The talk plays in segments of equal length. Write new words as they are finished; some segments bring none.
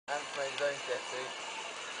Ant's made his own jet suit.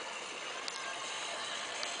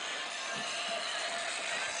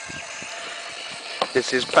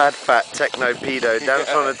 This is bad fat techno-pedo, dance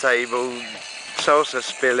on a table, salsa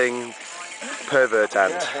spilling, pervert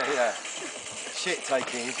ant. Yeah. Shit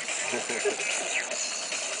taking.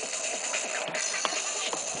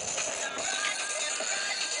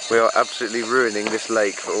 We are absolutely ruining this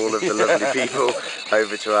lake for all of the lovely people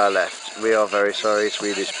over to our left. We are very sorry,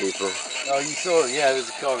 Swedish people. Oh, you saw it? Yeah, there's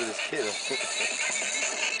a car with this kid.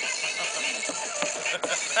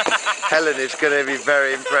 Helen is going to be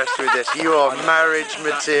very impressed with this. You are marriage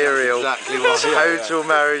material. Exactly what. Total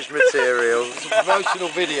marriage material. It's a promotional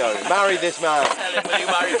video. Marry this man. Helen, will you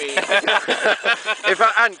marry me?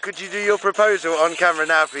 Ant, could you do your proposal on camera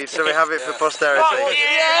now, please, so we have it for posterity?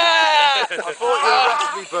 Yeah! I bought you a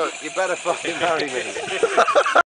recipe book. You better fucking marry me.